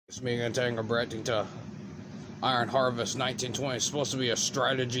It's me and Tango Bratting to Iron Harvest 1920. It's supposed to be a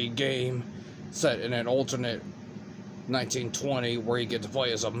strategy game set in an alternate 1920 where you get to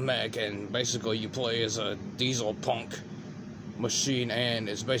play as a mech, and basically you play as a diesel punk machine, and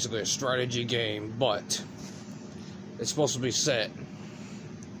it's basically a strategy game, but it's supposed to be set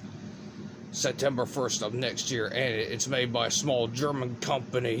September 1st of next year, and it's made by a small German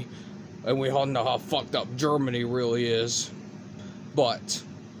company, and we all know how fucked up Germany really is. But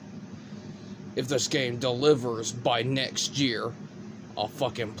if this game delivers by next year, I'll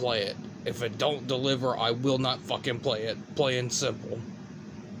fucking play it. If it don't deliver, I will not fucking play it. Plain and simple.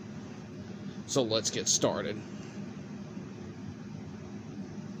 So let's get started.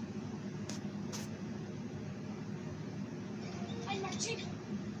 I'm marching.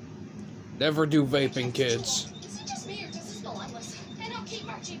 Never do vaping, kids. Is it just me, or does this feel mindless? And I'll keep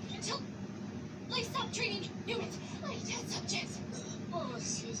marching until they stop treating units like dead subjects. Oh,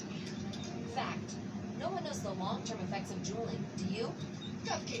 excuse me. Fact. No one knows the long-term effects of juuling. Do you?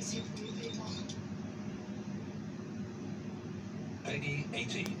 Cupcakes here for you, people. Peggy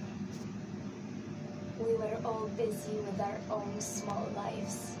 18. We were all busy with our own small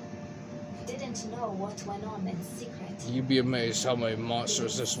lives. Didn't know what went on in secret. You'd be amazed how many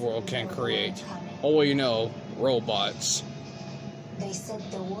monsters this world can create. Oh, you know, robots. They said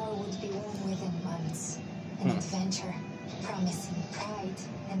the war would be won within months. An adventure promising pride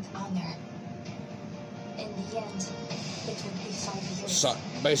and honor. In the end, it would be 5 years. So,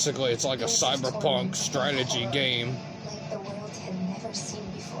 basically, it's like a cyberpunk strategy game. Like the world had never seen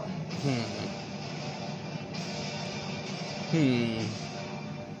before.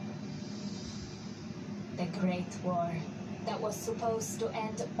 The Great War, that was supposed to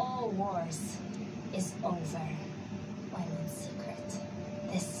end all wars, is over. While in secret,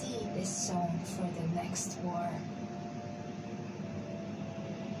 the seed is sown for the next war.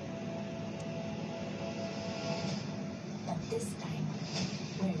 But this time,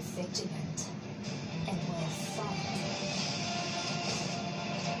 we're vigilant, and we'll fight.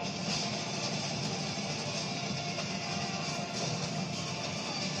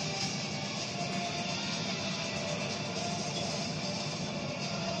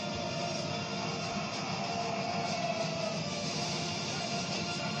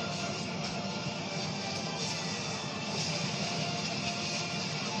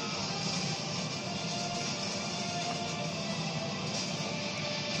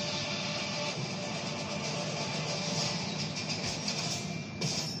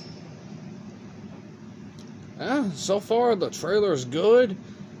 So far the trailer's good,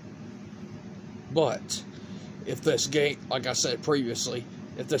 but if this game, like I said previously,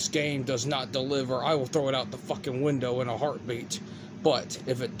 if this game does not deliver, I will throw it out the fucking window in a heartbeat. But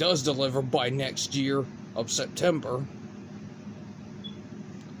if it does deliver by next year of September,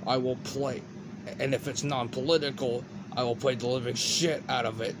 I will play. And if it's non-political, I will play the living shit out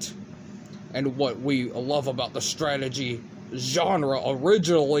of it. And what we love about the strategy genre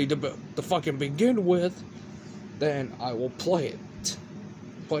originally to fucking begin with, then I will play it.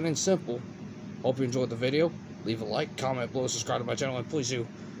 Plain and simple. Hope you enjoyed the video. Leave a like, comment below, subscribe to my channel, and please do,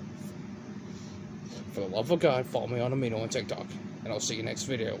 for the love of God, follow me on Amino and TikTok. And I'll see you next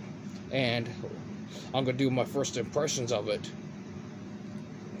video. And I'm going to do my first impressions of it